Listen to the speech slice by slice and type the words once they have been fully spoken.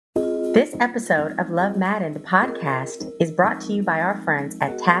This episode of Love Madden, the podcast, is brought to you by our friends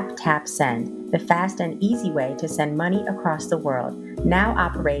at Tap Tap Send, the fast and easy way to send money across the world, now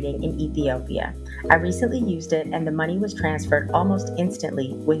operating in Ethiopia. I recently used it and the money was transferred almost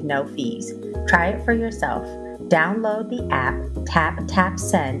instantly with no fees. Try it for yourself. Download the app Tap Tap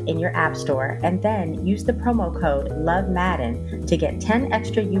Send in your app store and then use the promo code LOVEMADDEN to get 10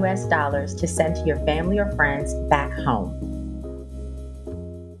 extra US dollars to send to your family or friends back home.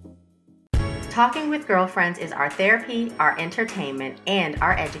 Talking with Girlfriends is our therapy, our entertainment, and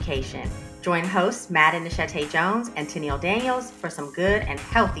our education. Join hosts Madden Neshete Jones and Tennille Daniels for some good and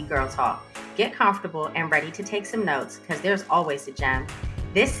healthy girl talk. Get comfortable and ready to take some notes because there's always a gem.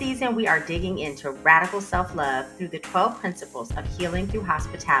 This season, we are digging into radical self-love through the 12 principles of healing through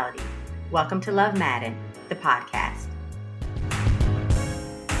hospitality. Welcome to Love Madden, the podcast.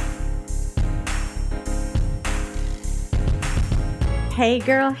 Hey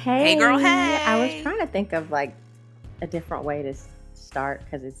girl, hey. Hey girl, hey. I was trying to think of like a different way to start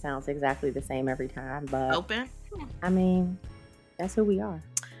because it sounds exactly the same every time. But open. I mean, that's who we are.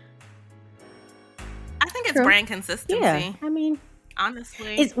 I think it's True. brand consistency. Yeah, I mean,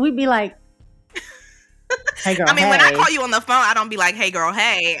 honestly, we'd be like, "Hey girl, I mean, hey." when I call you on the phone, I don't be like, "Hey girl,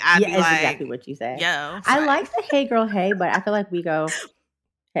 hey." I'd be that's like, exactly what you said. Yo, I like the "Hey girl, hey," but I feel like we go,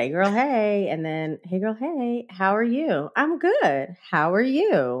 "Hey girl, hey," and then "Hey girl, hey, how are you?" I'm good. How are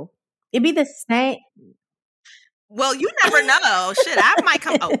you? It'd be the same. Well, you never know. Shit, I might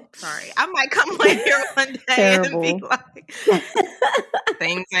come. Oh, sorry, I might come on here one day Terrible. and be like,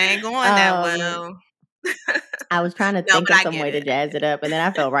 "Things ain't going that well." I was trying to think of some way to jazz it up, and then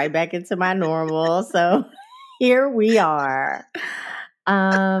I fell right back into my normal. So here we are.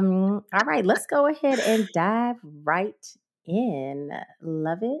 All right, let's go ahead and dive right in.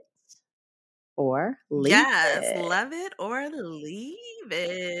 Love it or leave Yes, it. love it or leave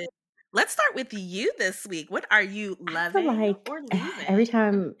it. Let's start with you this week. What are you loving or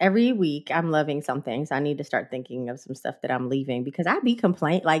leaving? Every week, I'm loving something. So I need to start thinking of some stuff that I'm leaving because I be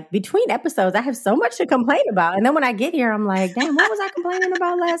complaining. Like between episodes, I have so much to complain about. And then when I get here, I'm like, damn, what was I complaining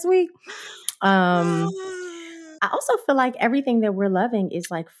about last week? I also feel like everything that we're loving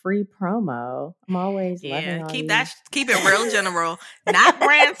is like free promo. I'm always loving all keep these. keep it real general, not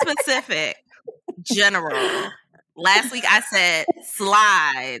brand specific. General. Last week I said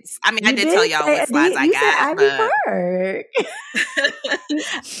slides. I mean, I did tell y'all what slides I got. You said Ivy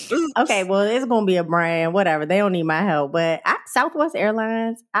Park. Okay, well, it's gonna be a brand, whatever. They don't need my help, but Southwest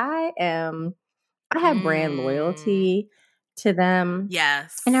Airlines, I have brand loyalty to them.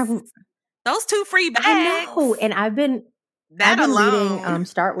 Yes, and those 2 free bags. I know, and I've been alone. reading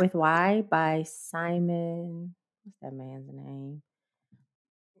 "Start with Why" by Simon. What's that man's name?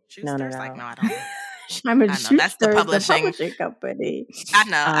 Schuster? No. Like, no, I don't know. Simon Schuster, that's the publishing company. I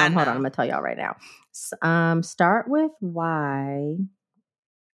know. Hold on, I'm gonna tell y'all right now. "Start with Why"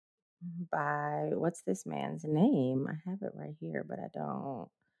 by what's this man's name? I have it right here, but I don't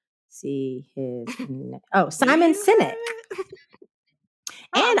see his name. Oh, Simon Sinek.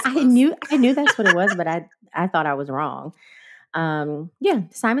 And I knew that's what it was, but I thought I was wrong. Simon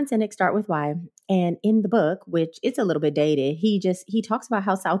Sinek, "Start with Why." And in the book, which it's a little bit dated, he talks about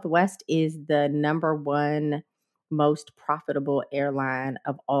how Southwest is the number one most profitable airline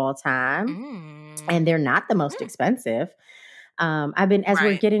of all time. And they're not the most expensive.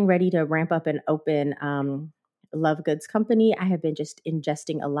 We're getting ready to ramp up and open Love Goods Company, I have been just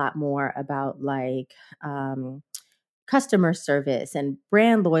ingesting a lot more about like customer service and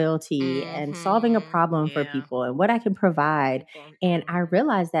brand loyalty and solving a problem for people and what I can provide. And I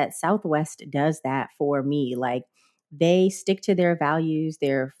realized that Southwest does that for me. Like they stick to their values.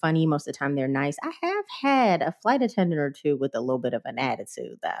 They're funny. Most of the time they're nice. I have had a flight attendant or two with a little bit of an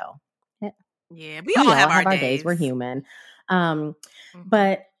attitude though. Yeah, we all have our days. We're human.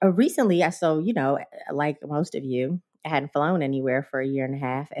 But recently like most of you, I hadn't flown anywhere for a year and a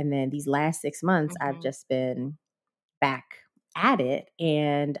half. And then these last 6 months, I've just been back at it,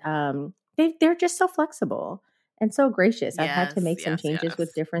 and they're just so flexible and so gracious. I've had to make some changes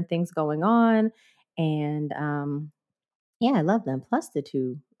with different things going on, and I love them. Plus the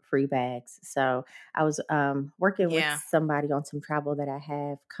 2 free bags. So I was working with somebody on some travel that I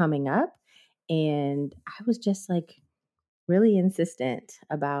have coming up, and I was just like really insistent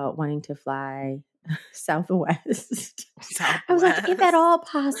about wanting to fly Southwest. I was like, if at all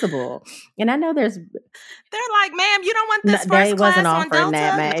possible. And I know they're like, ma'am, you don't want this first class wasn't on offering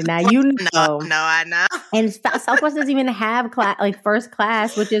Delta? that. Now you know. No, I know. And Southwest doesn't even have first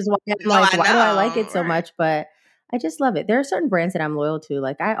class, which is why I'm like, why do I like it so much? But I just love it. There are certain brands that I'm loyal to.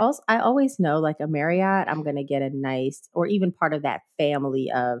 Like I always know, like a Marriott, I'm going to get a nice, or even part of that family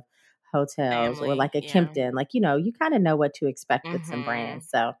of hotels or like a yeah. Kimpton. Like, you kind of know what to expect with some brands.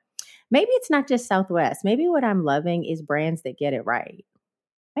 So maybe it's not just Southwest. Maybe what I'm loving is brands that get it right.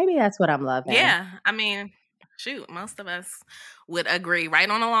 Maybe that's what I'm loving. Yeah. I mean, shoot, most of us would agree right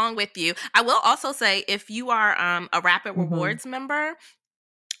on along with you. I will also say, if you are a Rapid Rewards member,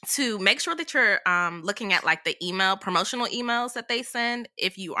 to make sure that you're looking at like the promotional emails that they send.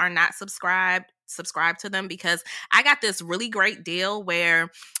 If you are not subscribe to them, because I got this really great deal where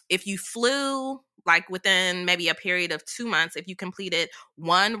if you flew like within maybe a period of 2 months, if you completed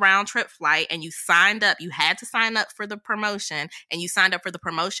one round trip flight and you had to sign up for the promotion, and you signed up for the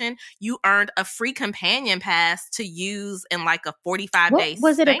promotion, you earned a free companion pass to use in like a 45-day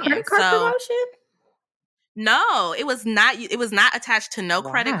Was it a credit card promotion? No, it was not. It was not attached to no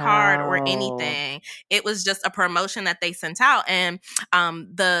credit card or anything. It was just a promotion that they sent out. And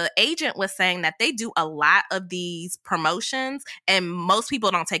the agent was saying that they do a lot of these promotions, and most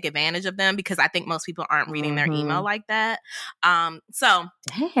people don't take advantage of them because I think most people aren't reading their email like that. So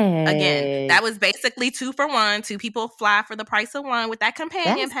again, that was basically 2 for 1. 2 people fly for the price of 1 with that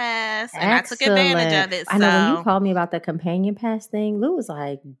companion pass, and I took advantage of it. I know when you called me about the companion pass thing, Lou was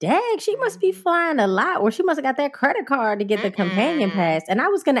like, "Dang, she must be flying a lot, or she must have got that credit card to get the companion pass." And I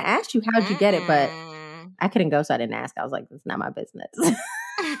was going to ask you how'd you get it, but I couldn't go, so I didn't ask. I was like, "It's not my business."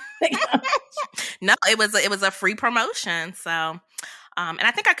 No, it was a free promotion. So, and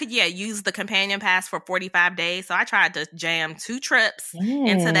I think I could use the companion pass for 45 days. So I tried to jam 2 trips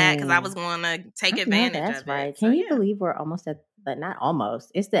into that because I was going to take advantage of it. That's right. Can you believe we're almost at? But not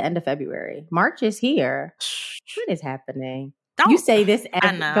almost. It's the end of February. March is here. What is happening? You say this.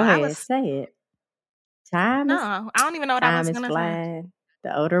 I know. Go ahead, say it. I don't even know what I was going to say.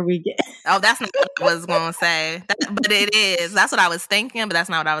 The older we get. Oh, that's not what I was going to say. But it is. That's what I was thinking, but that's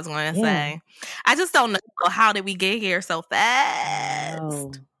not what I was going to say. I just don't know, how did we get here so fast?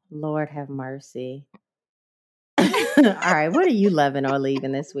 Oh, Lord have mercy. All right, what are you loving or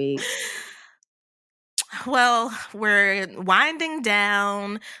leaving this week? Well, we're winding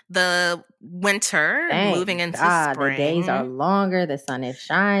down the winter, moving into spring. The days are longer. The sun is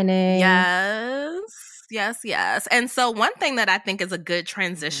shining. Yes. And so one thing that I think is a good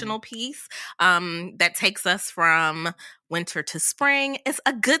transitional piece that takes us from winter to spring is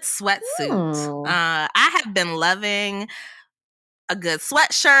a good sweatsuit. I have been loving a good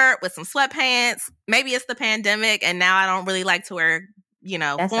sweatshirt with some sweatpants. Maybe it's the pandemic, and now I don't really like to wear,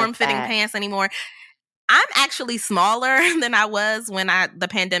 form-fitting pants anymore. I'm actually smaller than I was when the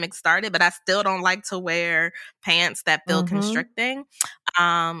pandemic started, but I still don't like to wear pants that feel constricting.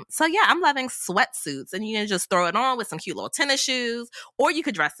 So yeah, I'm loving sweatsuits, and you can just throw it on with some cute little tennis shoes, or you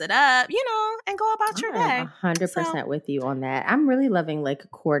could dress it up, and go about your day. 100% with you on that. I'm really loving like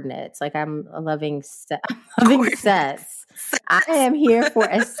coordinates. Like I'm loving sets. I am here for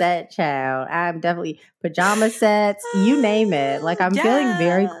a set, child. I'm definitely pajama sets, you name it. Like I'm feeling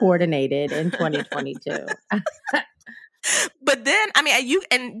very coordinated in 2022. But then, I mean, you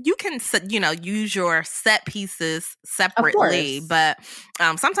can use your set pieces separately. But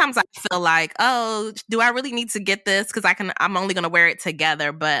sometimes I feel like, oh, do I really need to get this? Because I'm only going to wear it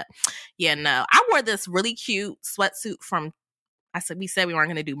together. But no, I wore this really cute sweatsuit from. We said we weren't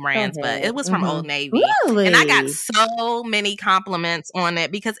going to do brands, but it was from Old Navy. Really? And I got so many compliments on it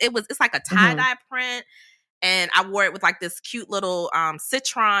because it's like a tie-dye print. And I wore it with like this cute little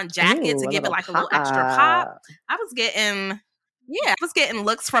citron jacket to give it like a little extra pop. I was getting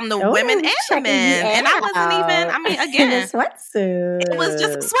looks from the women and the men. And I wasn't even, again. In a sweatsuit. It was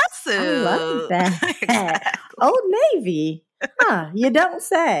just a sweatsuit. I love that. Exactly. Old Navy. You don't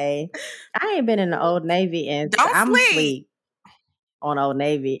say. I ain't been in the Old Navy I'm asleep on Old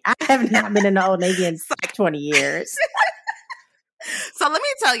Navy. I have not been in the Old Navy in 20 years. So let me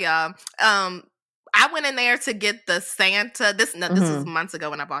tell y'all, I went in there to get the Santa. This was months ago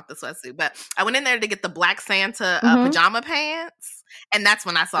when I bought the sweatsuit, but I went in there to get the Black Santa pajama pants, and that's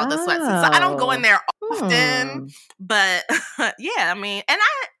when I saw the sweatsuit. So I don't go in there often, but yeah, and I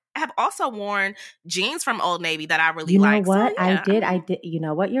have also worn jeans from Old Navy that I really like. You know what? So, yeah. I did. You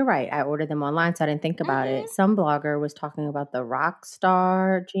know what? You're right. I ordered them online, so I didn't think about it. Some blogger was talking about the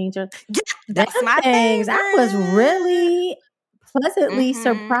Rockstar jeans. That's my things. I was really pleasantly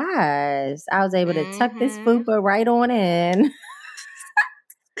surprised. I was able to tuck this fupa right on in.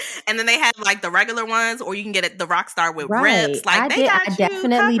 And then they have like the regular ones, or you can get the Rockstar with rips. Like I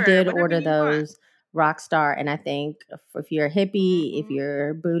definitely did order those Rockstar, and I think if you're a hippie, if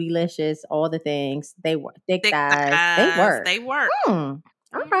you're bootylicious, all the things, they work. Thick thighs, they work.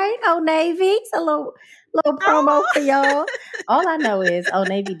 All right, Old Navy. It's a little promo for y'all. All I know is Old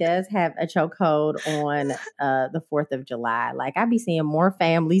Navy does have a chokehold on the 4th of July. Like, I be seeing more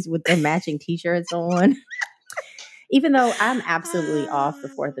families with their matching t-shirts on. Even though I'm absolutely off the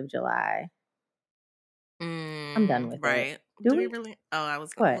 4th of July. I'm done with right. it. Do we really? Oh, I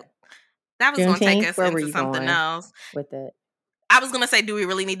was what? That was going to take us Where were into you something going else with it? I was going to say, do we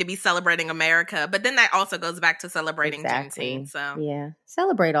really need to be celebrating America? But then that also goes back to celebrating Exactly. Juneteenth. So yeah,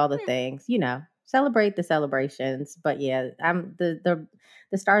 celebrate all the things. Celebrate the celebrations. But yeah, I'm the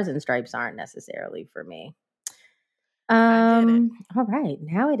stars and stripes aren't necessarily for me. I get it. All right,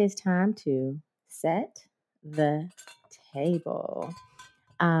 now it is time to set the table.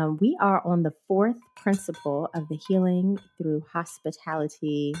 We are on the 4th principle of the Healing Through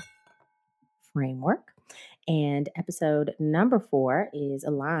Hospitality framework. And episode number 4 is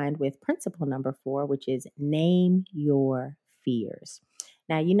aligned with principle number 4, which is name your fears.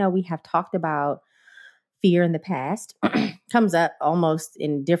 Now, we have talked about fear in the past. Comes up almost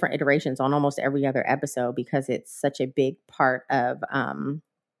in different iterations on almost every other episode because it's such a big part of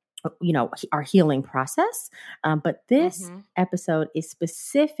our healing process. But this episode is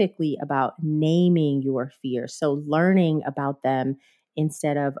specifically about naming your fears. So learning about them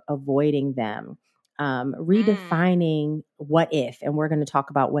instead of avoiding them. Redefining what if, and we're going to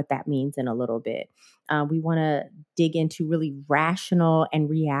talk about what that means in a little bit. We want to dig into really rational and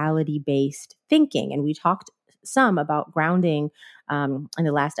reality-based thinking. And we talked some about grounding in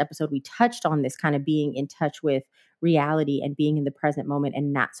the last episode. We touched on this kind of being in touch with reality and being in the present moment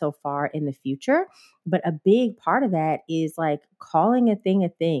and not so far in the future. But a big part of that is like calling a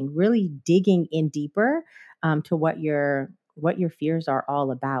thing, really digging in deeper to what your fears are all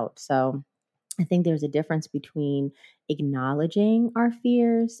about. So I think there's a difference between acknowledging our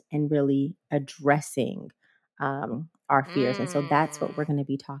fears and really addressing our fears. And so that's what we're going to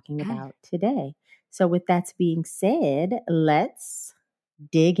be talking about today. So with that being said, let's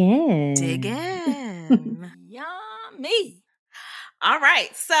dig in. Yummy. All right.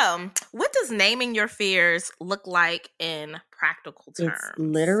 So, what does naming your fears look like in practical terms? It's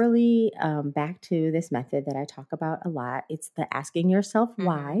literally back to this method that I talk about a lot. It's the asking yourself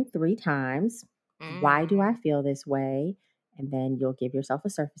why 3 times. Why do I feel this way? And then you'll give yourself a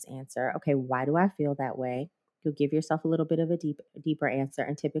surface answer. Okay, why do I feel that way? You'll give yourself a little bit of a deeper answer.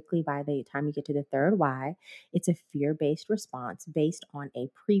 And typically by the time you get to the 3rd why, it's a fear-based response based on a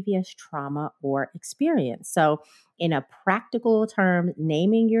previous trauma or experience. So in a practical term,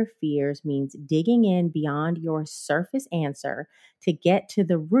 naming your fears means digging in beyond your surface answer to get to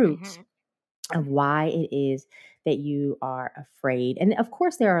the root of why it is that you are afraid. And of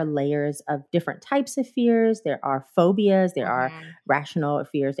course, there are layers of different types of fears. There are phobias, there are rational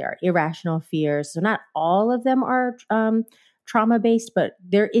fears, there are irrational fears. So not all of them are trauma-based, but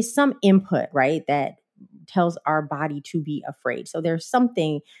there is some input, right, that tells our body to be afraid. So there's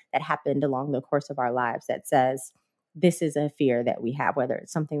something that happened along the course of our lives that says, this is a fear that we have, whether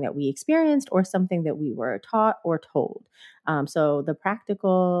it's something that we experienced or something that we were taught or told. So the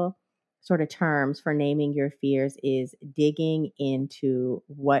practical sort of terms for naming your fears is digging into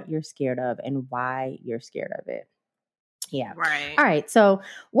what you're scared of and why you're scared of it. Yeah. Right. All right. So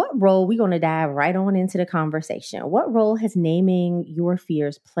we're going to dive right on into the conversation. What role has naming your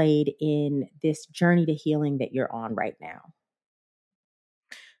fears played in this journey to healing that you're on right now?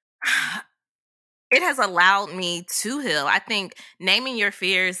 It has allowed me to heal. I think naming your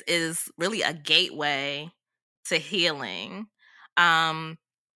fears is really a gateway to healing.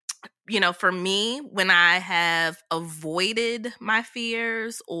 For me, when I have avoided my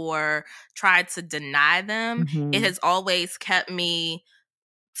fears or tried to deny them, it has always kept me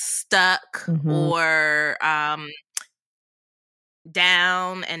stuck or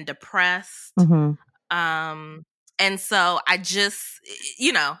down and depressed. And so I just,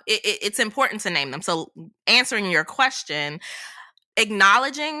 it's important to name them. So answering your question,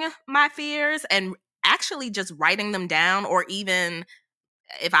 acknowledging my fears and actually just writing them down, or even,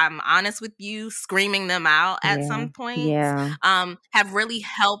 if I'm honest with you, screaming them out at some point, have really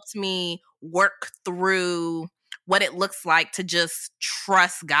helped me work through what it looks like to just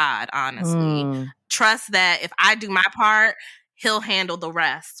trust God, honestly. Trust that if I do my part, He'll handle the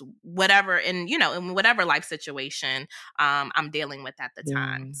rest, whatever, in whatever life situation I'm dealing with at the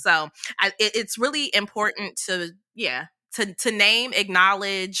time. So it's really important to name,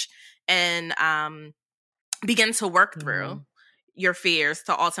 acknowledge, and begin to work through your fears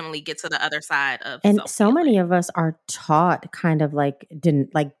to ultimately get to the other side of and self-healing. So many of us are taught kind of like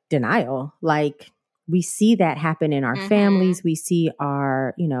denial. Like we see that happen in our families. We see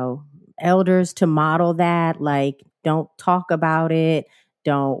our, elders to model that, like, don't talk about it,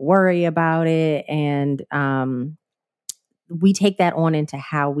 don't worry about it. And we take that on into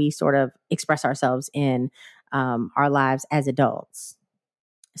how we sort of express ourselves in our lives as adults.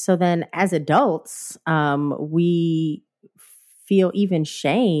 So then as adults, we feel even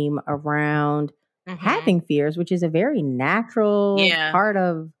shame around having fears, which is a very natural part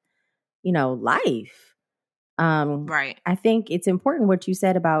of, life. Right. I think it's important what you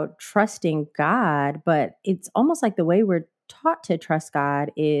said about trusting God, but it's almost like the way we're taught to trust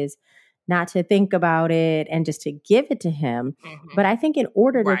God is not to think about it and just to give it to him. But I think in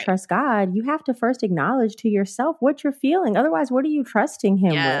order to trust God, you have to first acknowledge to yourself what you're feeling. Otherwise, what are you trusting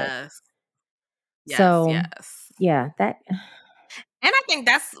him with? Yeah, that. And I think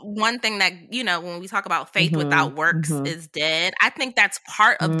that's one thing that, when we talk about faith without works is dead, I think that's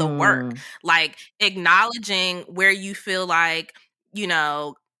part of the work. Like acknowledging where you feel like,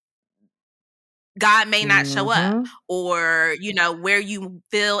 God may not show up, or, where you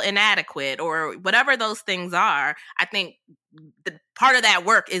feel inadequate, or whatever those things are. I think the part of that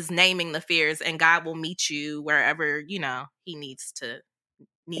work is naming the fears, and God will meet you wherever, he needs to.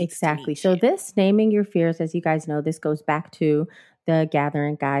 Exactly. So this naming your fears, as you guys know, this goes back to the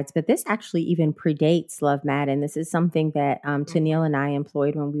Gathering Guides, but this actually even predates Love Madden. This is something that Tennille and I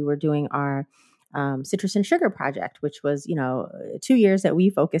employed when we were doing our Citrus and Sugar project, which was, 2 years that we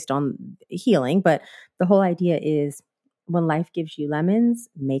focused on healing. But the whole idea is when life gives you lemons,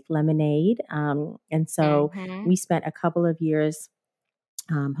 make lemonade. And so we spent a couple of years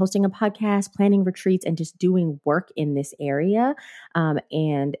hosting a podcast, planning retreats, and just doing work in this area.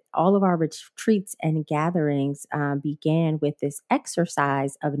 And all of our retreats and gatherings began with this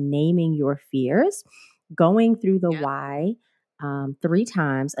exercise of naming your fears, going through the why 3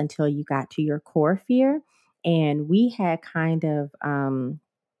 times until you got to your core fear. And we had kind of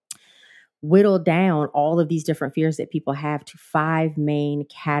whittled down all of these different fears that people have to 5 main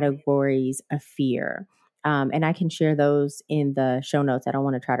categories of fear. And I can share those in the show notes. I don't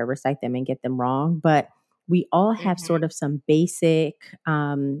want to try to recite them and get them wrong, but we all have sort of some basic,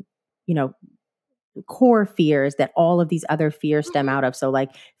 core fears that all of these other fears stem out of. So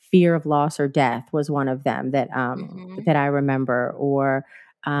like fear of loss or death was one of them that I remember, or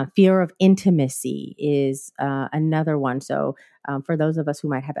fear of intimacy is another one. So for those of us who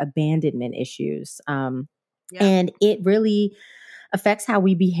might have abandonment issues, and it really affects how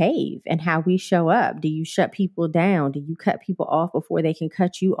we behave and how we show up. Do you shut people down? Do you cut people off before they can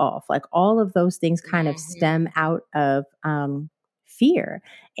cut you off? Like all of those things kind of stem out of fear.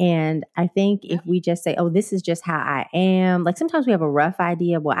 And I think if we just say, oh, this is just how I am, like sometimes we have a rough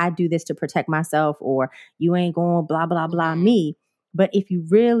idea, well, I do this to protect myself, or you ain't going blah, blah, blah, me. But if you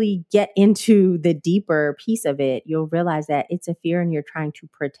really get into the deeper piece of it, you'll realize that it's a fear and you're trying to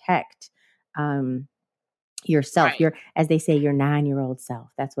protect yourself. You're, as they say, your 9-year-old self.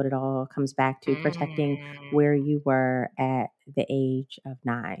 That's what it all comes back to, protecting where you were at the age of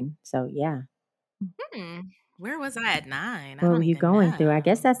 9. So yeah. Where was I at 9? What were you going through? I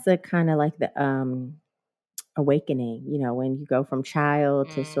guess that's the kind of like the awakening, when you go from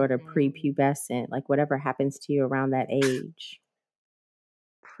child to sort of prepubescent, like whatever happens to you around that age.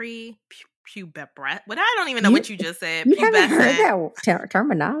 Prepubescent. But I don't even know what you just said. You haven't heard that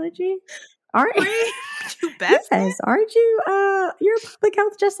terminology? Aren't yes, aren't you? You're public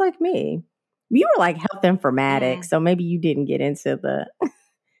health just like me. You were like health informatics, so maybe you didn't get into the.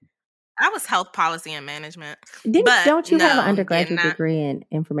 I was health policy and management. Don't you have an undergraduate degree in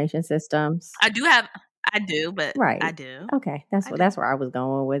information systems? I do, but right. I do. Okay, that's where I was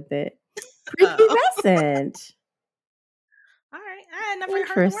going with it. Prepubescent. All right, I had never heard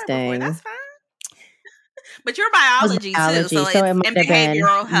the word before. That's fine. But you're biology too, so it might have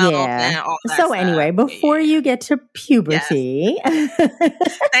behavioral health and all that stuff. Anyway, before you get to puberty,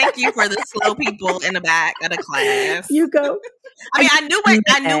 thank you for the slow people in the back of the class. You go. I mean,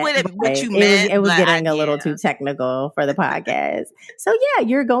 I knew what you meant. It was getting a little too technical for the podcast. So yeah,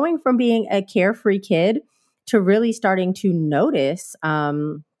 you're going from being a carefree kid to really starting to notice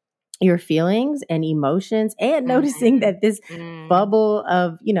your feelings and emotions, and noticing that this bubble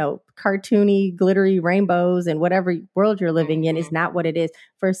of, cartoony, glittery rainbows and whatever world you're living in is not what it is.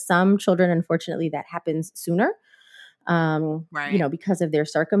 For some children, unfortunately, that happens sooner, because of their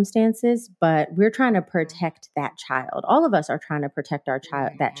circumstances. But we're trying to protect that child. All of us are trying to protect our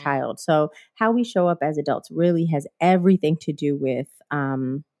child, that child. So how we show up as adults really has everything to do with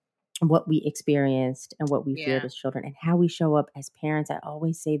what we experienced and what we feared as children, and how we show up as parents. I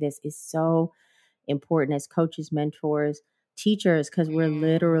always say this is so important as coaches, mentors, teachers, because we're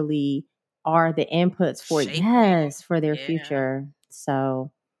literally are the inputs for for their future.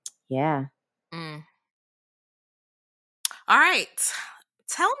 So yeah. All right.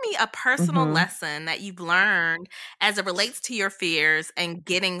 Tell me a personal lesson that you've learned as it relates to your fears and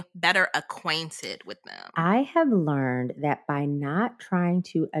getting better acquainted with them. I have learned that by not trying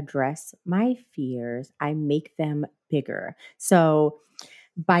to address my fears, I make them bigger. So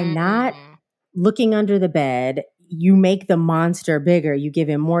by not looking under the bed, you make the monster bigger. You give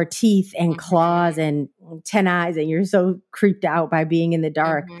him more teeth and claws and 10 eyes, and you're so creeped out by being in the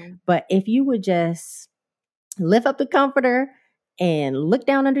dark. But if you would just lift up the comforter and look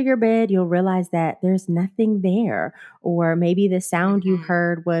down under your bed, you'll realize that there's nothing there. Or maybe the sound you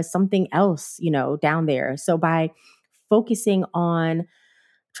heard was something else, down there. So by focusing on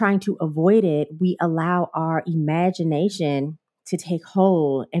trying to avoid it, we allow our imagination to take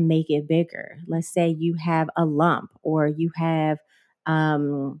hold and make it bigger. Let's say you have a lump or you have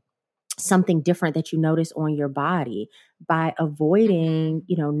something different that you notice on your body. By avoiding,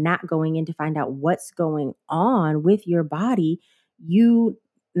 not going in to find out what's going on with your body, you,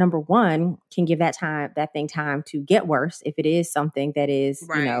 number one, can give that thing time to get worse if it is something that is,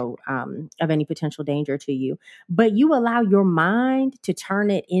 of any potential danger to you. But you allow your mind to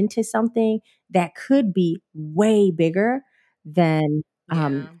turn it into something that could be way bigger than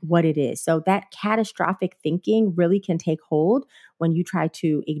what it is. So that catastrophic thinking really can take hold when you try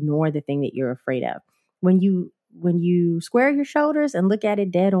to ignore the thing that you're afraid of. When you square your shoulders and look at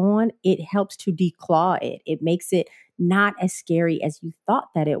it dead on, it helps to declaw it. It makes it not as scary as you thought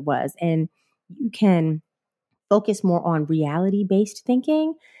that it was. And you can focus more on reality-based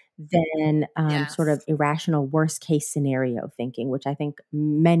thinking than sort of irrational worst case scenario thinking, which I think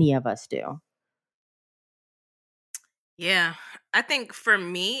many of us do. Yeah, I think for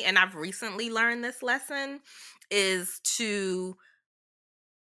me, and I've recently learned this lesson, is to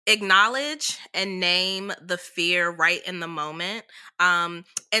acknowledge and name the fear right in the moment. And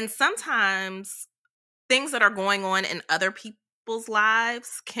sometimes things that are going on in other people's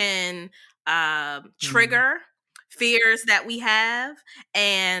lives can trigger fears that we have.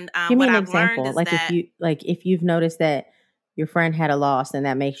 And give me what an I've example. learned is If you've noticed that your friend had a loss and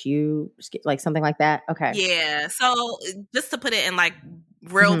that makes you like something like that. Okay. Yeah. So just to put it in like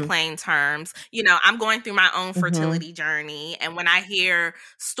real plain terms, I'm going through my own fertility journey. And when I hear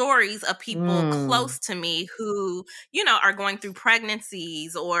stories of people close to me who, are going through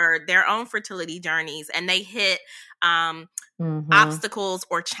pregnancies or their own fertility journeys, and they hit obstacles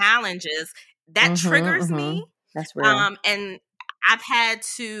or challenges, that triggers me. That's real. And I've had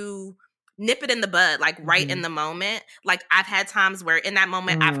to nip it in the bud, like right in the moment. Like I've had times where in that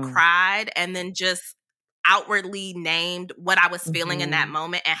moment I've cried and then just outwardly named what I was feeling in that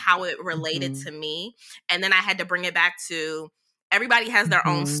moment and how it related to me. And then I had to bring it back to everybody has their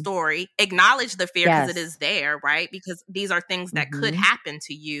own story, acknowledge the fear because it is there, right? Because these are things that could happen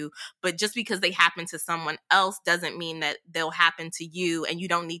to you, but just because they happen to someone else doesn't mean that they'll happen to you. And you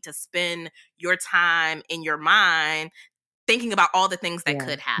don't need to spend your time in your mind thinking about all the things that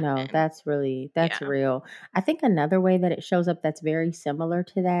could happen. No, that's real. I think another way that it shows up that's very similar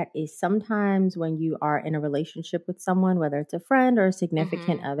to that is sometimes when you are in a relationship with someone, whether it's a friend or a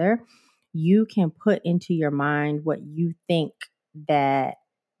significant other, you can put into your mind what you think that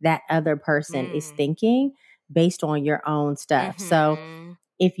other person is thinking based on your own stuff. So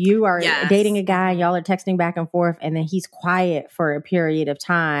if you are dating a guy, y'all are texting back and forth, and then he's quiet for a period of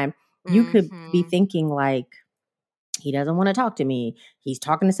time, you could be thinking like, he doesn't want to talk to me. He's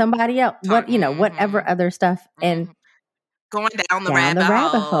talking to somebody else. Whatever other stuff. And going down the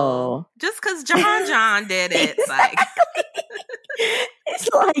rabbit hole. Just because John did it. Exactly. It's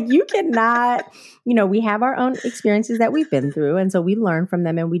like you cannot, we have our own experiences that we've been through. And so we learn from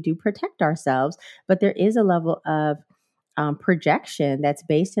them and we do protect ourselves. But there is a level of projection that's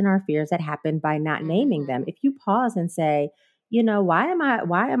based in our fears that happen by not naming them. If you pause and say, why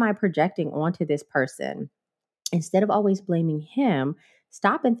am I projecting onto this person? Instead of always blaming him,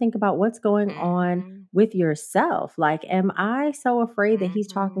 stop and think about what's going on with yourself. Like, am I so afraid that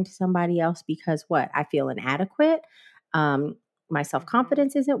he's talking to somebody else because what? I feel inadequate. My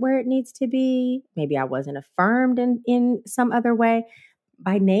self-confidence isn't where it needs to be. Maybe I wasn't affirmed in some other way.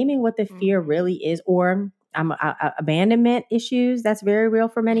 By naming what the fear really is, or abandonment issues, that's very real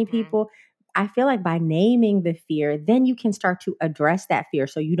for many people. I feel like by naming the fear, then you can start to address that fear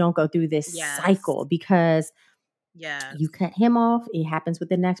so you don't go through this cycle because you cut him off. It happens with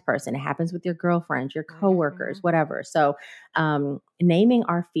the next person. It happens with your girlfriends, your coworkers, whatever. So naming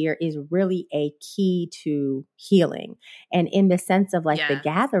our fear is really a key to healing. And in the sense of like the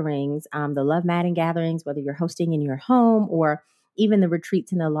gatherings, the Love Madden gatherings, whether you're hosting in your home or even the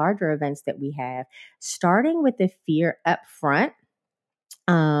retreats and the larger events that we have, starting with the fear up front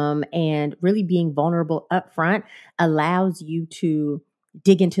and really being vulnerable up front allows you to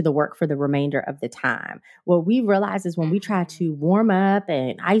dig into the work for the remainder of the time. What we realize is when we try to warm up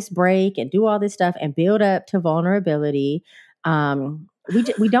and ice break and do all this stuff and build up to vulnerability,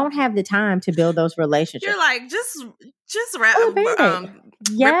 we don't have the time to build those relationships. You're like, just rip the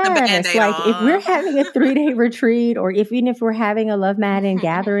Yes, Band-Aid like if we're off. having a 3-day retreat, or even if we're having a Love Madden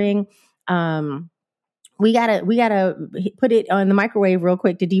gathering, we gotta put it on the microwave real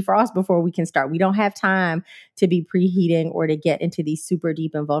quick to defrost before we can start. We don't have time to be preheating or to get into these super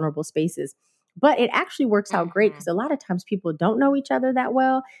deep and vulnerable spaces. But it actually works out great because a lot of times people don't know each other that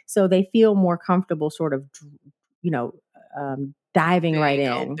well, so they feel more comfortable sort of, diving right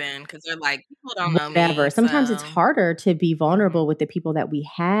Being in. open because they're like, people don't know Whatever. me. Sometimes it's So harder to be vulnerable with the people that we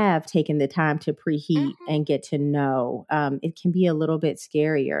have taken the time to preheat and get to know. It can be a little bit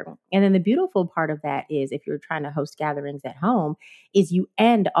scarier. And then the beautiful part of that is, if you're trying to host gatherings at home, is you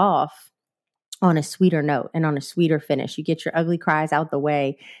end off on a sweeter note and on a sweeter finish. You get your ugly cries out the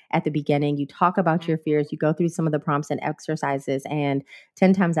way at the beginning. You talk about your fears. You go through some of the prompts and exercises. And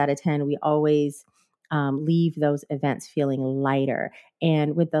 10 times out of 10, we always leave those events feeling lighter.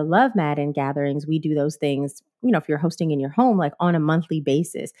 And with the Love Madden gatherings, we do those things, if you're hosting in your home, like on a monthly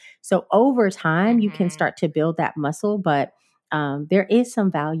basis. So over time, you can start to build that muscle. But there is some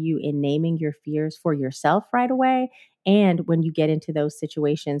value in naming your fears for yourself right away. And when you get into those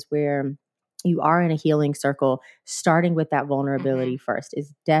situations where you are in a healing circle, starting with that vulnerability first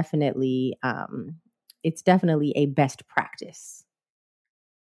is definitely, it's definitely a best practice.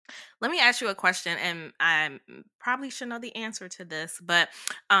 Let me ask you a question, and I probably should know the answer to this, but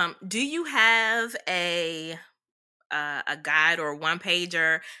do you have a guide or one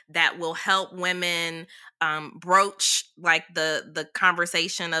pager that will help women broach like the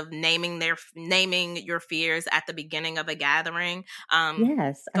conversation of naming your fears at the beginning of a gathering?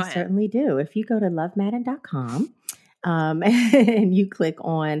 Yes, I Go ahead. certainly do. If you go to lovemadden.com, and you click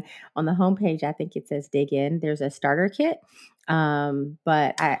on the homepage, I think it says dig in. There's a starter kit.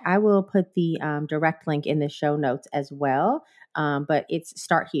 But I will put the direct link in the show notes as well. But it's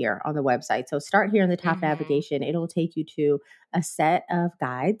start here on the website. So start here in the top navigation. It'll take you to a set of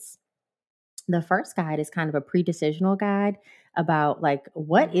guides. The first guide is kind of a pre-decisional guide about like,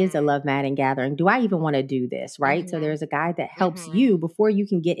 what is a Love Madden gathering? Do I even want to do this? Right. So there's a guide that helps you before you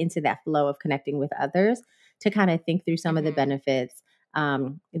can get into that flow of connecting with others to kind of think through some of the benefits.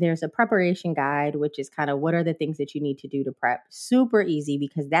 There's a preparation guide, which is kind of what are the things that you need to do to prep. Super easy,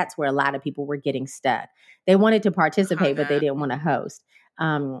 because that's where a lot of people were getting stuck. They wanted to participate, but they didn't want to host.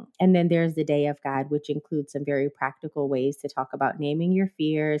 And then there's the day of guide, which includes some very practical ways to talk about naming your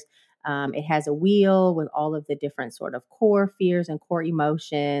fears. It has a wheel with all of the different sort of core fears and core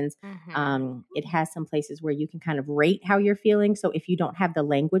emotions. It has some places where you can kind of rate how you're feeling. So if you don't have the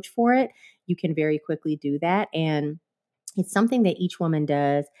language for it, you can very quickly do that. And it's something that each woman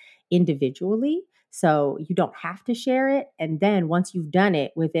does individually. So you don't have to share it. And then once you've done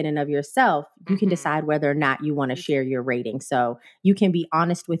it within and of yourself, you can decide whether or not you want to share your rating. So you can be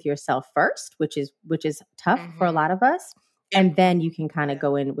honest with yourself first, which is tough for a lot of us. And then you can kind of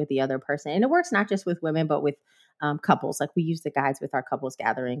go in with the other person. And it works not just with women, but with couples. Like we use the guides with our couples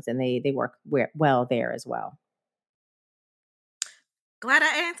gatherings, and they work well there as well. Glad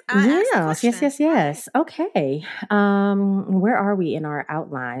I asked. Yes. Okay. Where are we in our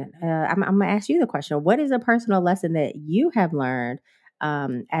outline? I'm going to ask you the question. What is a personal lesson that you have learned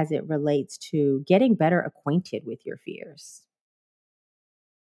as it relates to getting better acquainted with your fears?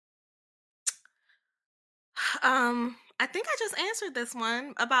 I think I just answered this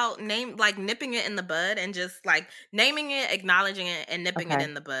one about nipping it in the bud, and just like naming it, acknowledging it, and nipping it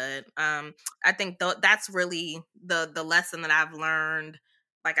in the bud. I think that's really the lesson that I've learned,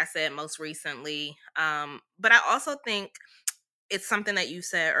 like I said, most recently. But I also think it's something that you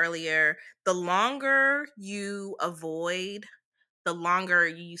said earlier. The longer you avoid, the longer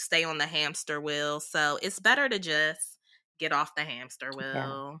you stay on the hamster wheel. So it's better to just get off the hamster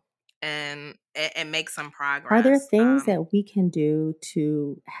wheel. And make some progress. Are there things that we can do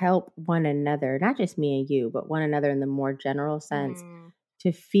to help one another, not just me and you, but one another in the more general sense,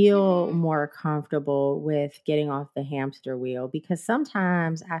 to feel more comfortable with getting off the hamster wheel? Because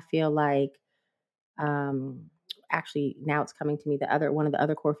sometimes I feel like, actually now it's coming to me, one of the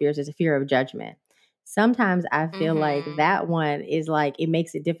other core fears is a fear of judgment. Sometimes I feel like that one is like, it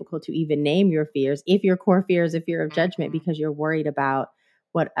makes it difficult to even name your fears if your core fear is a fear of judgment, because you're worried about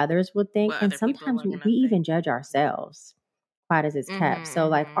what others would think. And sometimes we even judge ourselves, quite as it's kept. So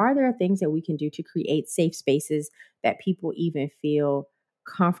like, are there things that we can do to create safe spaces that people even feel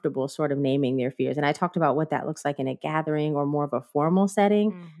comfortable sort of naming their fears? And I talked about what that looks like in a gathering or more of a formal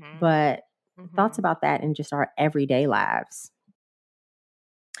setting, but thoughts about that in just our everyday lives?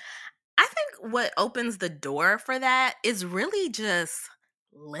 what opens the door for that is really just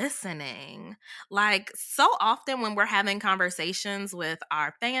listening. Like, so often when we're having conversations with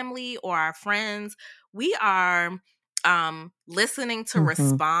our family or our friends, we are listening to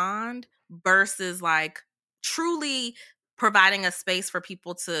respond versus like truly providing a space for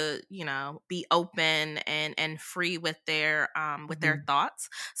people to, you know, be open and free with their thoughts.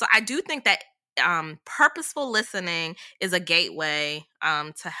 So I do think that purposeful listening is a gateway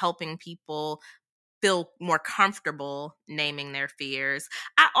to helping people feel more comfortable naming their fears.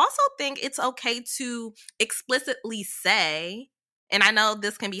 I also think it's okay to explicitly say, and I know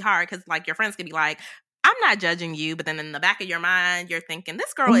this can be hard because like your friends can be like, I'm not judging you, but then in the back of your mind, you're thinking,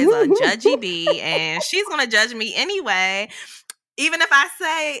 this girl is a judgy bee and she's going to judge me anyway. Even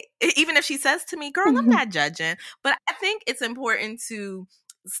if she says to me, girl, I'm not judging. But I think it's important to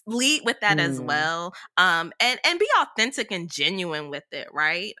lead with that as well. And be authentic and genuine with it,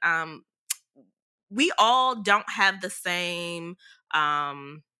 right? We all don't have the same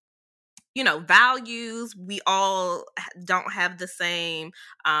values. We all don't have the same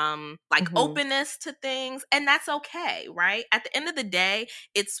openness to things, and that's okay, right? At the end of the day,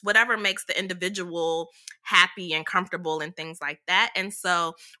 it's whatever makes the individual happy and comfortable and things like that. And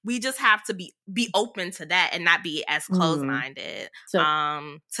so we just have to be open to that and not be as closed-minded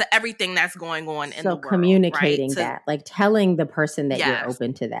to everything that's going on in the world. So communicating that, like telling the person that you're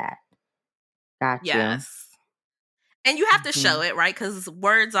open to that. Gotcha. Yes. And you have to show it, right? Because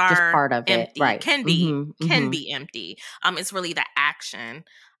words are just part of empty. It, right? Can be empty. It's really the action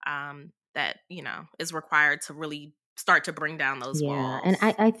that is required to really start to bring down those walls. And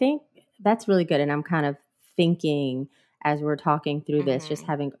I think that's really good. And I'm kind of thinking as we're talking through this, just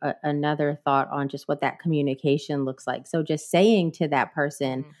having another thought on just what that communication looks like. So just saying to that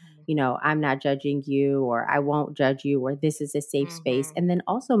person, I'm not judging you, or I won't judge you, or this is a safe space. And then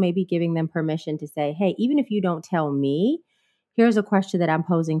also maybe giving them permission to say, hey, even if you don't tell me, here's a question that I'm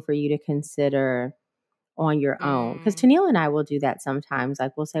posing for you to consider on your own. Because Tennille and I will do that sometimes.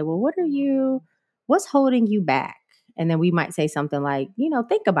 Like we'll say, well, what's holding you back? And then we might say something like,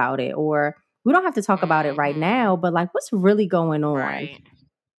 think about it, or we don't have to talk about it right now, but like, what's really going on? Right.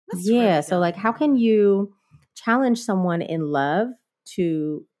 Really so like, how can you challenge someone in love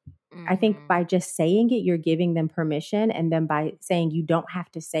to, I think by just saying it, you're giving them permission. And then by saying you don't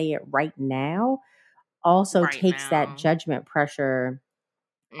have to say it right now, also takes that judgment pressure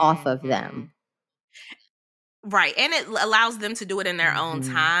off of them. Right. And it allows them to do it in their own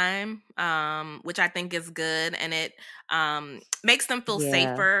time, which I think is good. And it makes them feel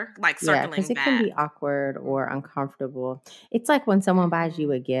safer, like circling back. Because it can be awkward or uncomfortable. It's like when someone buys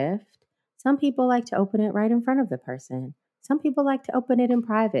you a gift, some people like to open it right in front of the person. Some people like to open it in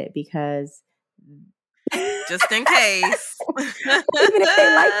private because just in case. Even if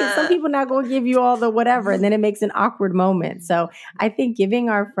they like it, some people not going to give you all the whatever, and then it makes an awkward moment. So I think giving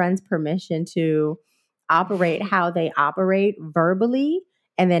our friends permission to operate how they operate verbally,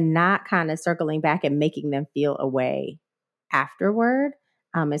 and then not kind of circling back and making them feel a way afterward,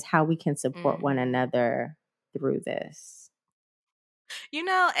 is how we can support one another through this.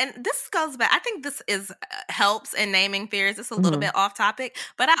 And this goes back, I think this helps in naming fears. It's a little bit off topic,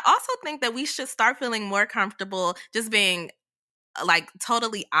 but I also think that we should start feeling more comfortable just being like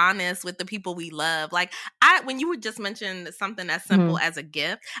totally honest with the people we love. Like when you would just mention something as simple as a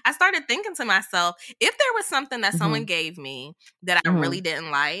gift, I started thinking to myself, if there was something that someone gave me that I really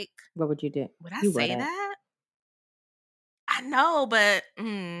didn't like, what would you do? Would I say that? I know, but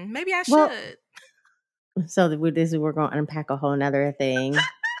maybe I should. So we're going to unpack a whole nother thing.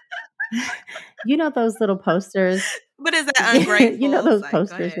 Those little posters. But is that ungrateful? Those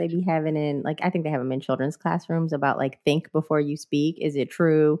posters they be having in, like, I think they have them in children's classrooms about like, think before you speak. Is it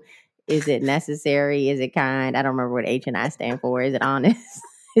true? Is it necessary? Is it kind? I don't remember what H and I stand for. Is it honest?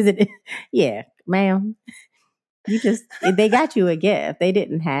 Is it? Yeah, ma'am. They got you a gift. They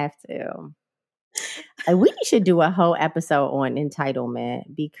didn't have to. We should do a whole episode on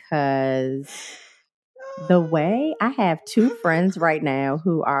entitlement, because the way I have two friends right now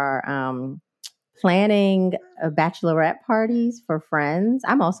who are planning bachelorette parties for friends.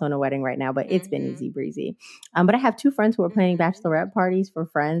 I'm also in a wedding right now, but it's been easy breezy. But I have two friends who are planning bachelorette parties for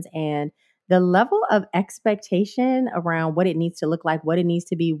friends, and the level of expectation around what it needs to look like, what it needs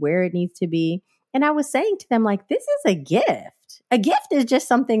to be, where it needs to be. And I was saying to them, like, this is a gift. A gift is just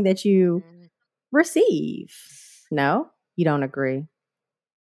something that you receive. No, you don't agree?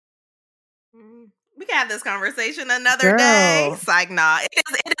 We can have this conversation another day. It's like, nah,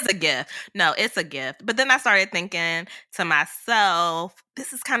 it is a gift. No, it's a gift. But then I started thinking to myself,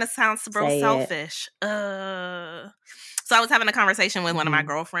 this is kind of sounds real selfish. So I was having a conversation with one of my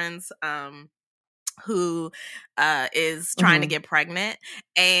girlfriends, who is trying to get pregnant,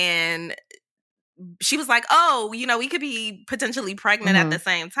 and she was like, oh, we could be potentially pregnant at the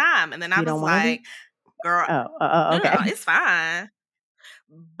same time. And then I was like, girl, no, it's fine.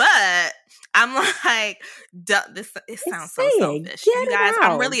 But I'm like, it sounds so selfish. You guys,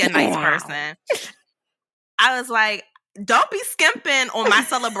 I'm really a nice person. I was like, don't be skimping on my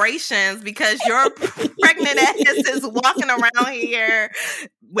celebrations because your pregnant ass is walking around here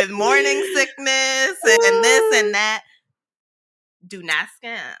with morning sickness and this and that. Do not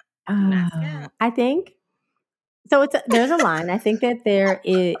skimp. I think so. There's a line. I think that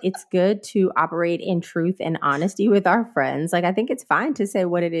it's good to operate in truth and honesty with our friends. Like, I think it's fine to say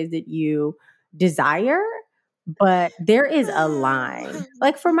what it is that you desire, but there is a line.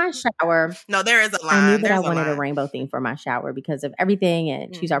 Like for my shower. No, there is a line. I knew that I wanted a rainbow theme for my shower because of everything,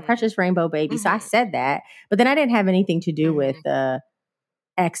 and she's our precious rainbow baby. So I said that, but then I didn't have anything to do with the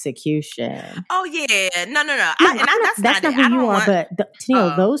execution. Oh yeah, no. That's not who you are. But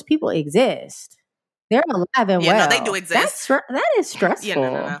those people exist. They're alive and well. No, they do exist. That is stressful. Yeah,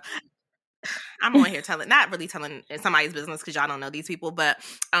 no. I'm on here not really telling somebody's business because y'all don't know these people, but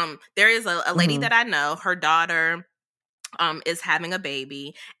there is a lady that I know. Her daughter is having a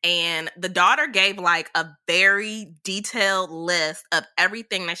baby, and the daughter gave like a very detailed list of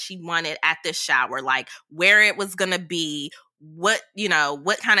everything that she wanted at this shower, like where it was gonna be, what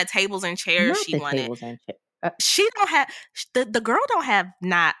kind of tables and chairs she wanted. She don't have the girl don't have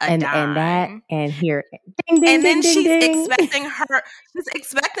not a dime. And here, ding, and then she's expecting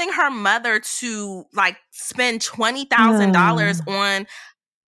her mother to like spend $20,000 on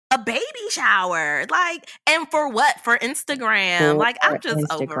a baby shower, like, and for what? For Instagram. I'm just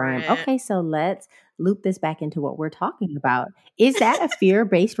over it. Okay, so let's loop this back into what we're talking about. Is that a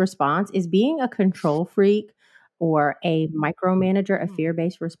fear-based response? Is being a control freak or a micromanager a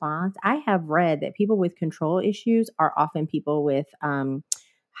fear-based response? I have read that people with control issues are often people with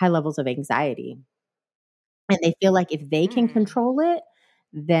high levels of anxiety. And they feel like if they can control it,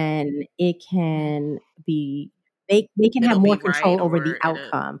 then it can be, they can have more control over the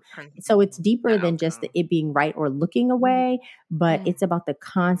outcome. So it's deeper than just it being right or looking away, but it's about the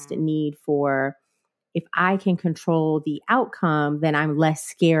constant need for, if I can control the outcome, then I'm less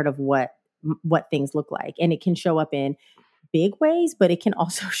scared of what things look like. And it can show up in big ways, but it can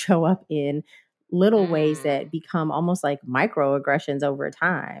also show up in little ways that become almost like microaggressions over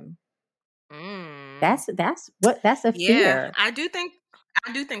time. That's a fear. Yeah, I do think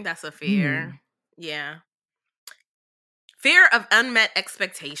that's a fear. Yeah. Fear of unmet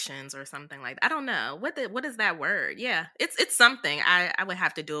expectations or something like that. I don't know. What is that word? Yeah. It's something. I would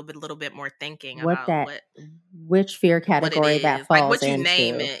have to do a little bit more thinking about which fear category that falls like what you into.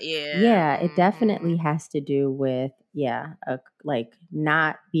 Name it. Yeah. Yeah, it definitely has to do with like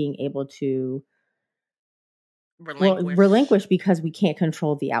not being able to relinquish because we can't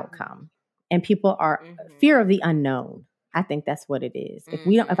control the outcome. And people are fear of the unknown. I think that's what it is.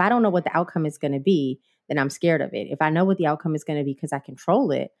 If I don't know what the outcome is going to be, then I'm scared of it. If I know what the outcome is going to be because I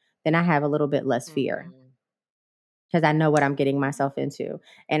control it, then I have a little bit less fear because I know what I'm getting myself into.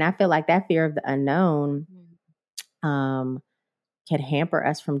 And I feel like that fear of the unknown can hamper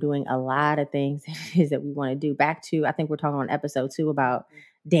us from doing a lot of things that we want to do. Back to, I think we're talking on episode 2 about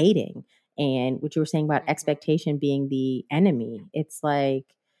dating and what you were saying about expectation being the enemy. It's like,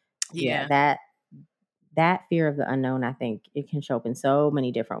 that fear of the unknown, I think it can show up in so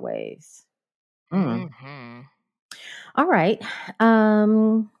many different ways. All right.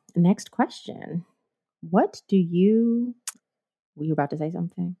 Next question. Were you about to say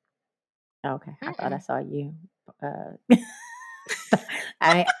something? Okay. I thought I saw you.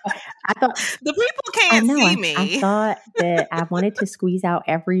 I thought the people can't see me. I thought that I wanted to squeeze out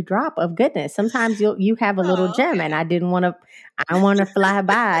every drop of goodness. Sometimes you have a little gem, and I want to fly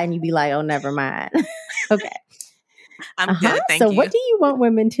by, and you be like, oh, never mind. Okay, I'm good. Thank you. So, what do you want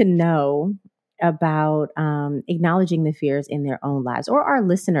women to know about acknowledging the fears in their own lives, or our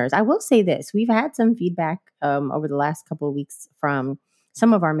listeners? I will say this: we've had some feedback over the last couple of weeks from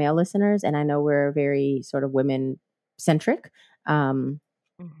some of our male listeners, and I know we're very sort of women centric.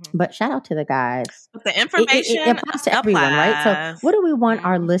 But shout out to the guys. The information it applies to everyone, right? So what do we want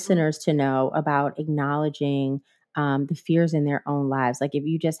our listeners to know about acknowledging the fears in their own lives? Like if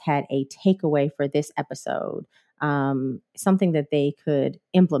you just had a takeaway for this episode, something that they could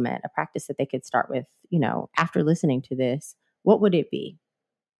implement, a practice that they could start with, after listening to this, what would it be?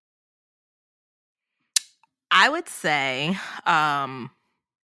 I would say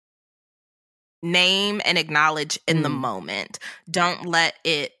name and acknowledge in the moment. Don't let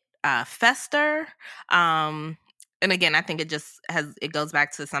it fester. And again, I think it goes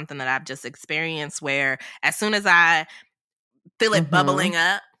back to something that I've just experienced, where as soon as I feel it bubbling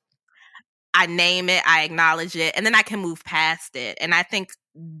up, I name it, I acknowledge it, and then I can move past it. And I think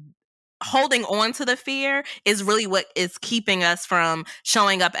holding on to the fear is really what is keeping us from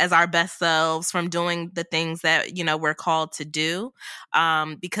showing up as our best selves, from doing the things that, we're called to do.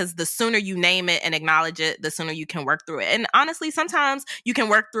 Because the sooner you name it and acknowledge it, the sooner you can work through it. And honestly, sometimes you can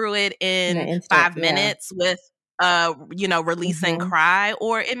work through it in 5 minutes with, release and cry,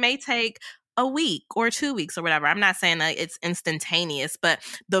 or it may take a week or 2 weeks or whatever. I'm not saying that it's instantaneous, but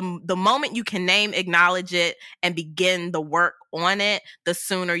the moment you can name, acknowledge it, and begin the work on it, the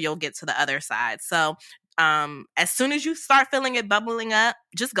sooner you'll get to the other side. So as soon as you start feeling it bubbling up,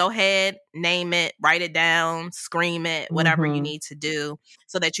 just go ahead, name it, write it down, scream it, whatever you need to do,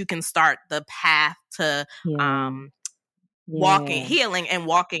 so that you can start the path to healing and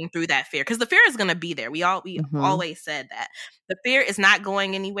walking through that fear. Because the fear is going to be there. We always said that. The fear is not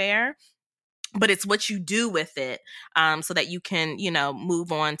going anywhere, but it's what you do with it, so that you can,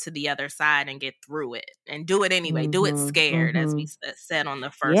 move on to the other side and get through it, and do it anyway. Do it scared, as we said on the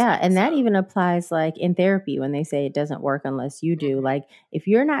first episode. And that even applies like in therapy when they say it doesn't work unless you do. Like if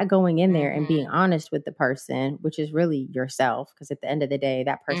you're not going in there and being honest with the person, which is really yourself, because at the end of the day,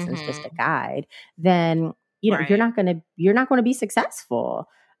 that person's just a guide, then you're not going to be successful.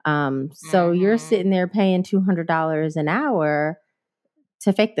 So you're sitting there paying $200 an hour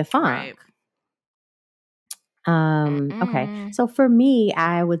to fake the funk. Right. Okay. So for me,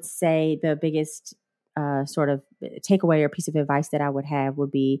 I would say the biggest sort of takeaway or piece of advice that I would have would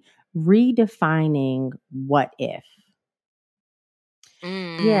be redefining what if.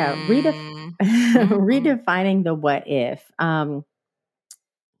 Yeah. Redefining the what if.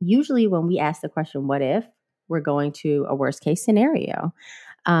 Usually when we ask the question, what if, we're going to a worst case scenario.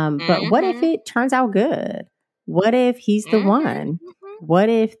 But what if it turns out good? What if he's the one? What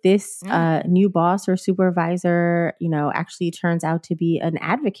if this new boss or supervisor, actually turns out to be an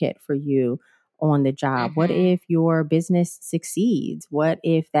advocate for you on the job? What if your business succeeds? What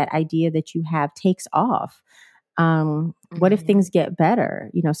if that idea that you have takes off? What if things get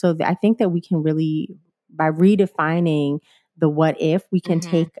better? So I think that we can really, by redefining the what if, we can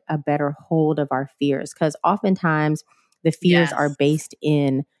take a better hold of our fears, because oftentimes the fears are based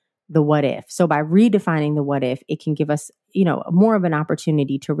in the what if. So by redefining the what if, it can give us, more of an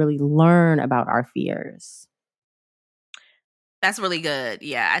opportunity to really learn about our fears. That's really good.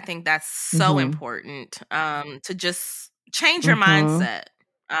 Yeah, I think that's so important, to just change your mindset.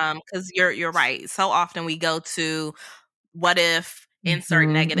 Because you're right. So often we go to what if, insert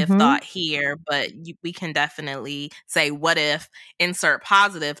negative thought here, but we can definitely say what if, insert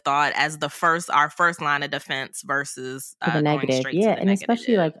positive thought as our first line of defense versus the negative. And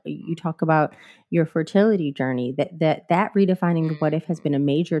especially like you talk about your fertility journey, that redefining the what if has been a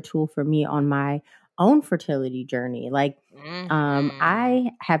major tool for me on my own fertility journey. Like I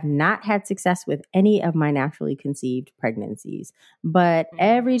have not had success with any of my naturally conceived pregnancies, but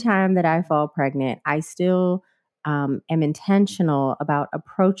every time that I fall pregnant, I still am intentional about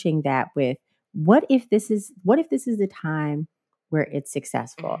approaching that with what if this is the time where it's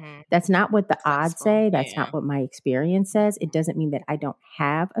successful. That's not what the odds say. That's not what my experience says. It doesn't mean that I don't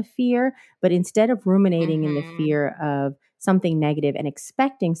have a fear, but instead of ruminating in the fear of something negative and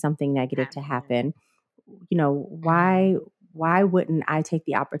expecting something negative to happen, why wouldn't I take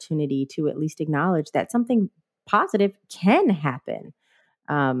the opportunity to at least acknowledge that something positive can happen?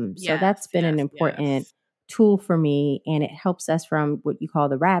 So that's been an important tool for me, and it helps us from what you call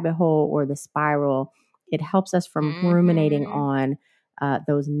the rabbit hole or the spiral. It helps us from ruminating on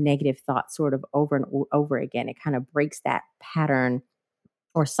those negative thoughts sort of over and over again. It kind of breaks that pattern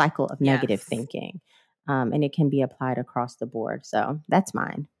or cycle of negative thinking, and it can be applied across the board. So that's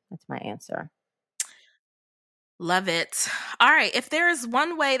mine. That's my answer. Love it. All right. If there is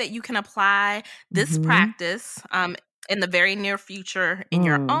one way that you can apply this practice in the very near future in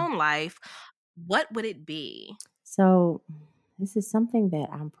your own life, what would it be? So this is something that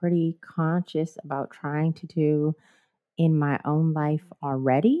I'm pretty conscious about trying to do in my own life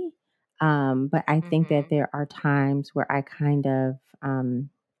already. But I think that there are times where I kind of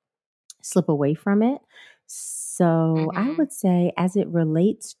slip away from it. So I would say, as it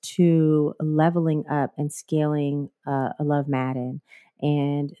relates to leveling up and scaling Love Madden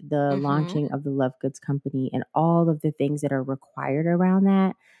and the launching of the Love Goods Company and all of the things that are required around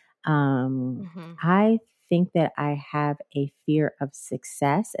that, I think that I have a fear of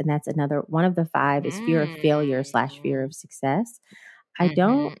success. And that's another one of the 5 is fear of failure / fear of success. I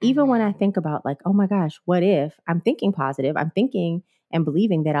don't, even when I think about like, oh my gosh, what if I'm thinking positive, I'm thinking and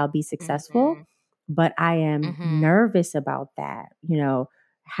believing that I'll be successful, but I am nervous about that.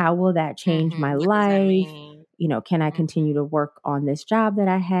 How will that change my What does that life? mean? Can I continue to work on this job that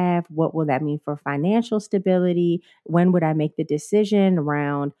I have? What will that mean for financial stability? When would I make the decision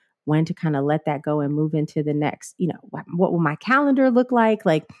around when to kind of let that go and move into the next, what will my calendar look like?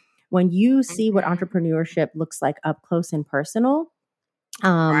 Like when you see what entrepreneurship looks like up close and personal,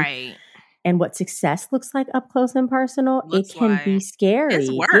 Right. and what success looks like up close and personal, it Looks can be like. It's scary.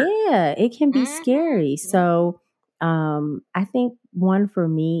 work. Yeah, it can be scary. So I think one for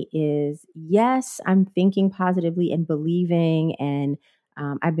me is, yes, I'm thinking positively and believing, and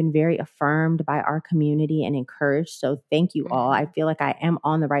I've been very affirmed by our community and encouraged. So thank you all. I feel like I am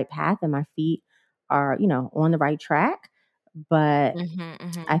on the right path and my feet are, on the right track. But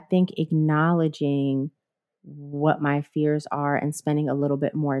I think acknowledging what my fears are and spending a little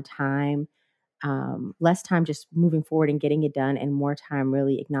bit more time, less time just moving forward and getting it done, and more time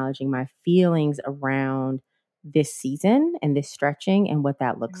really acknowledging my feelings around this season and this stretching and what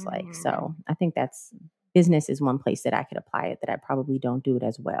that looks like. So I think business is one place that I could apply it that I probably don't do it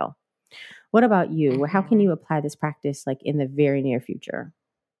as well. What about you? How can you apply this practice like in the very near future?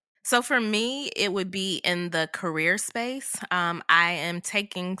 So for me, it would be in the career space. I am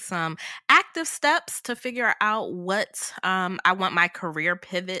taking some active steps to figure out what I want my career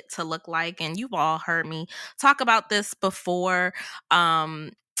pivot to look like. And you've all heard me talk about this before.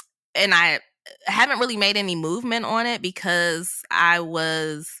 And I haven't really made any movement on it because I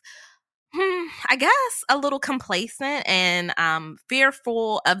was I guess a little complacent and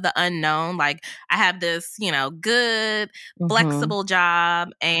fearful of the unknown. Like I have this, good, flexible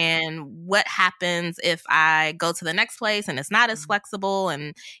job. And what happens if I go to the next place and it's not as flexible?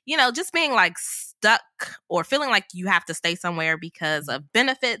 And, just being like stuck or feeling like you have to stay somewhere because of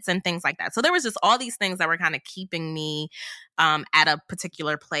benefits and things like that. So there was just all these things that were kind of keeping me at a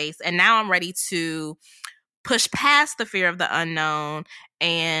particular place. And now I'm ready to push past the fear of the unknown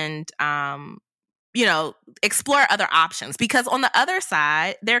and explore other options, because on the other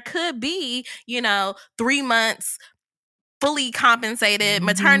side there could be 3 months fully compensated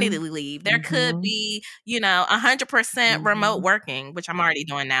maternity leave. There could be 100% remote working, which I'm already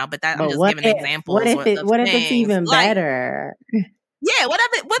doing now, but I'm just giving examples what if it's even better? Yeah, what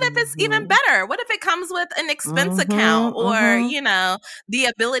if it's even better? What if it comes with an expense account or, the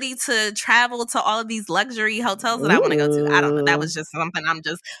ability to travel to all of these luxury hotels that I want to go to? I don't know. That was just something I'm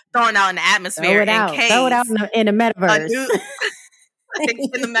just throwing out in the atmosphere in case. Throw it out in the metaverse.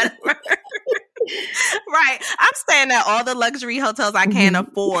 In the metaverse. Right. I'm staying at all the luxury hotels I can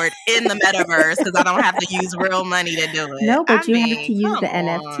afford in the metaverse because I don't have to use real money to do it. No, but you have to use the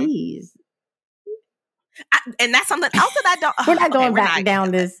NFTs. And that's something else that I don't. We're not going back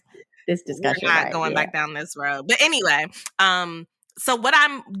down this discussion. We're not going back down this road. But anyway, so what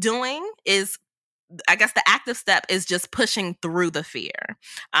I'm doing is, I guess the active step is just pushing through the fear.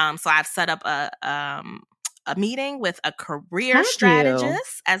 So I've set up a meeting with a career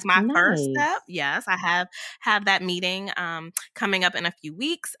strategist as my first step. Yes, I have that meeting coming up in a few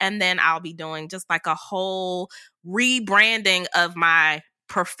weeks, and then I'll be doing just like a whole rebranding of my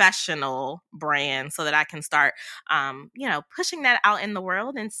professional brand so that I can start pushing that out in the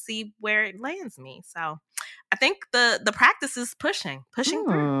world and see where it lands me. So I think the practice is pushing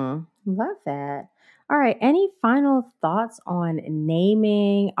through. Love that. All right, any final thoughts on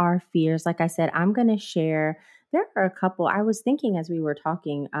naming our fears? Like I said, I'm going to share, there are a couple. I was thinking as we were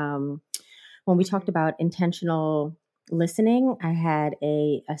talking, when we talked about intentional listening, I had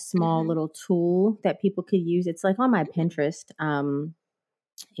a small little tool that people could use. It's like on my Pinterest.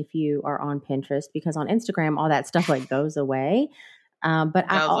 If you are on Pinterest, because on Instagram, all that stuff like goes away. But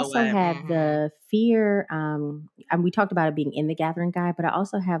I also have the fear, and we talked about it being in the gathering guide, but I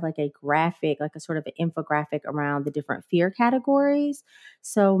also have like a graphic, like a sort of an infographic around the different fear categories.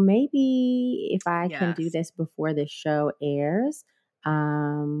 So maybe if I can do this before the show airs,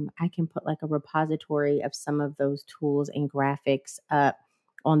 I can put like a repository of some of those tools and graphics up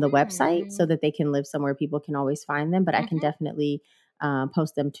on the website so that they can live somewhere people can always find them. But I can definitely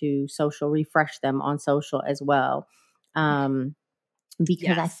post them to social, refresh them on social as well.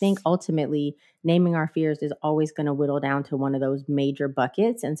 Because I think ultimately naming our fears is always going to whittle down to one of those major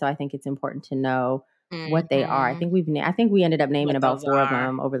buckets. And so I think it's important to know what they are. I think we ended up naming about 4 of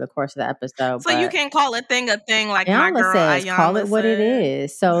them over the course of the episode. So you can call a thing like Ayala my girl says, Ayala call it what said. it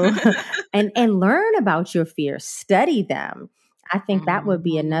is. So, and learn about your fears, study them. I think that would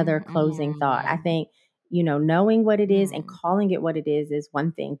be another closing thought. I think, knowing what it is and calling it what it is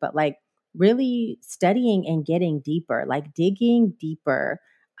one thing, but like really studying and getting deeper, like digging deeper,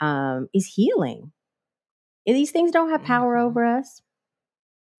 is healing. These things don't have power over us.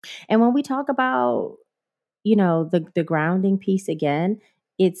 And when we talk about, the grounding piece again,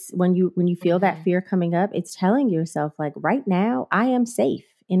 it's when you feel that fear coming up, it's telling yourself like, right now, I am safe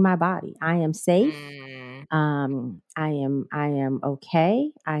in my body. I am safe. I am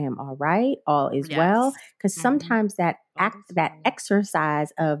okay. I am all right. All is well. Because sometimes that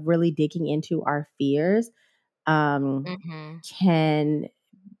exercise of really digging into our fears can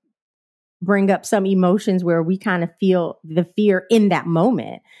bring up some emotions where we kind of feel the fear in that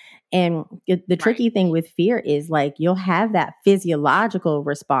moment. And the tricky thing with fear is like you'll have that physiological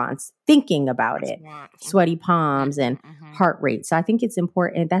response thinking about it, sweaty palms and heart rate. So I think it's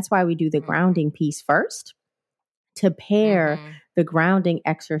important. That's why we do the grounding piece first, to pair the grounding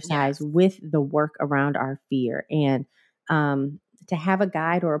exercise with the work around our fear. And to have a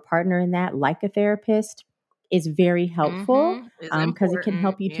guide or a partner in that, like a therapist, is very helpful because it can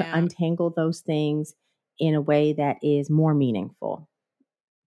help you to untangle those things in a way that is more meaningful.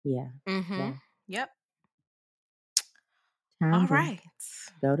 Yeah. Yep. All right.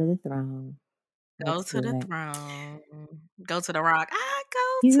 Go to the throne. Go to the throne. Go to the rock. I go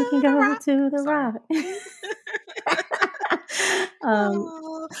you to can the go rock. to the rock.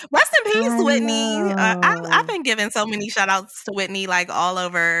 Rest in peace, Whitney. I've been giving so many shout outs to Whitney, like all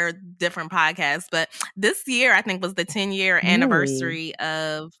over different podcasts. But this year, I think, was the 10-year anniversary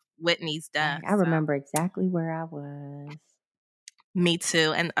of Whitney's death. I remember exactly where I was. Me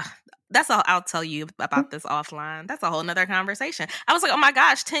too. And I'll tell you about this offline. That's a whole nother conversation. I was like, oh my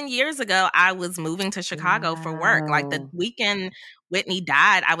gosh, 10 years ago, I was moving to Chicago for work. Like the weekend Whitney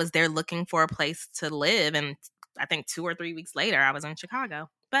died, I was there looking for a place to live. And I think 2 or 3 weeks later, I was in Chicago.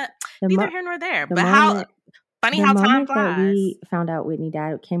 But neither here nor there. But how time flies. The moment that we found out Whitney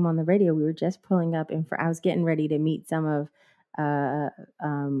died, it came on the radio. We were just pulling up, and I was getting ready to meet some of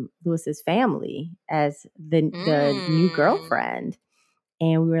Lewis's family as the new girlfriend.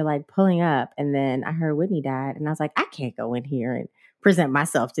 And we were like pulling up, and then I heard Whitney died, and I was like, I can't go in here and present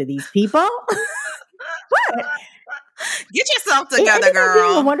myself to these people. What? Get yourself together,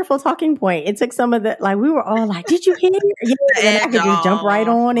 girl. A wonderful talking point. It took some of the, like, we were all like, did you hear? Yeah, and I could just jump right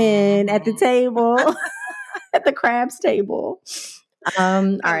on in at the table, at the crabs table.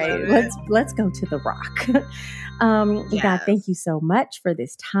 All right, let's go to the rock. God, thank you so much for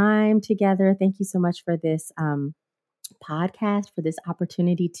this time together. Thank you so much for this podcast, for this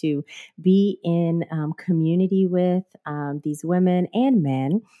opportunity to be in community with these women and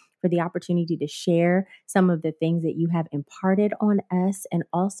men, for the opportunity to share some of the things that you have imparted on us, and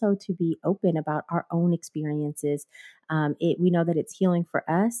also to be open about our own experiences. We know that it's healing for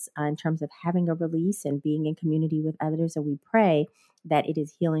us in terms of having a release and being in community with others. And we pray that it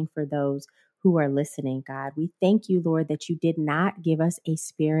is healing for those who are listening, God. We thank you, Lord, that you did not give us a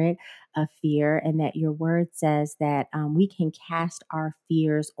spirit of fear, and that your word says that we can cast our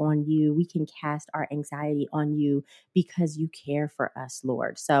fears on you. We can cast our anxiety on you because you care for us,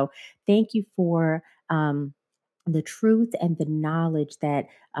 Lord. So thank you for the truth and the knowledge that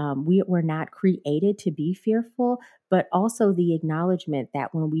we were not created to be fearful, but also the acknowledgement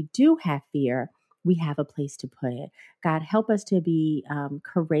that when we do have fear, we have a place to put it. God, help us to be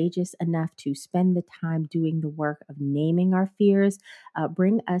courageous enough to spend the time doing the work of naming our fears.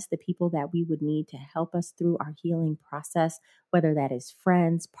 Bring us the people that we would need to help us through our healing process, whether that is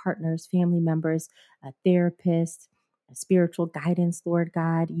friends, partners, family members, therapists, spiritual guidance, Lord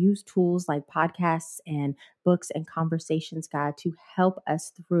God. Use tools like podcasts and books and conversations, God, to help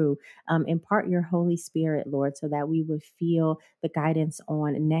us through. Impart your Holy Spirit, Lord, so that we would feel the guidance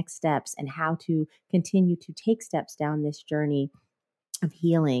on next steps and how to continue to take steps down this journey of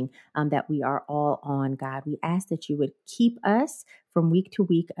healing that we are all on, God. We ask that you would keep us from week to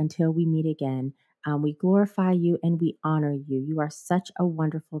week until we meet again. We glorify you and we honor you. You are such a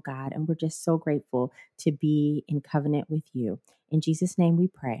wonderful God, and we're just so grateful to be in covenant with you. In Jesus' name we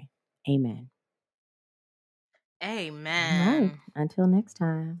pray. Amen. Amen. All right. Until next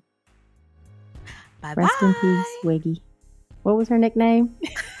time. Bye-bye. Rest in peace, Wiggy. What was her nickname?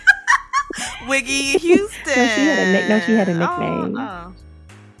 Wiggy Houston. She had a nickname.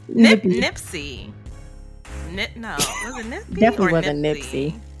 Nipsey. No, was it Nipsey? Definitely wasn't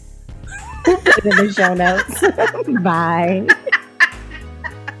Nipsey. Put in the show notes. Bye.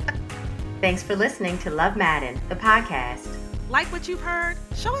 Thanks for listening to Love Madden, the podcast. Like what you've heard?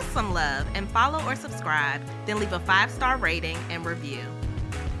 Show us some love and follow or subscribe, then leave a 5-star rating and review.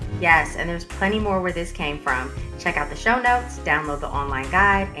 Yes, and there's plenty more where this came from. Check out the show notes, download the online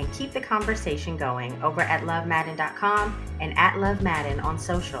guide, and keep the conversation going over at lovemadden.com and at lovemadden on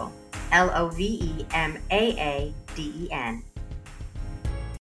social. LOVEMAADEN.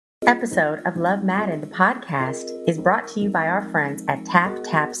 Episode of Love Madden, the podcast, is brought to you by our friends at Tap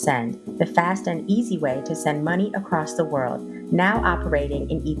Tap Send, the fast and easy way to send money across the world, now operating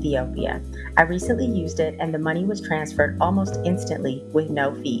in Ethiopia. I recently used it and the money was transferred almost instantly with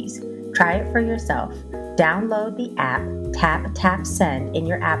no fees. Try it for yourself. Download the app Tap Tap Send in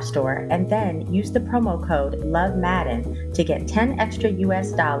your app store and then use the promo code LOVEMADDEN to get 10 extra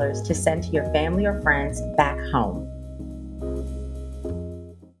US dollars to send to your family or friends back home.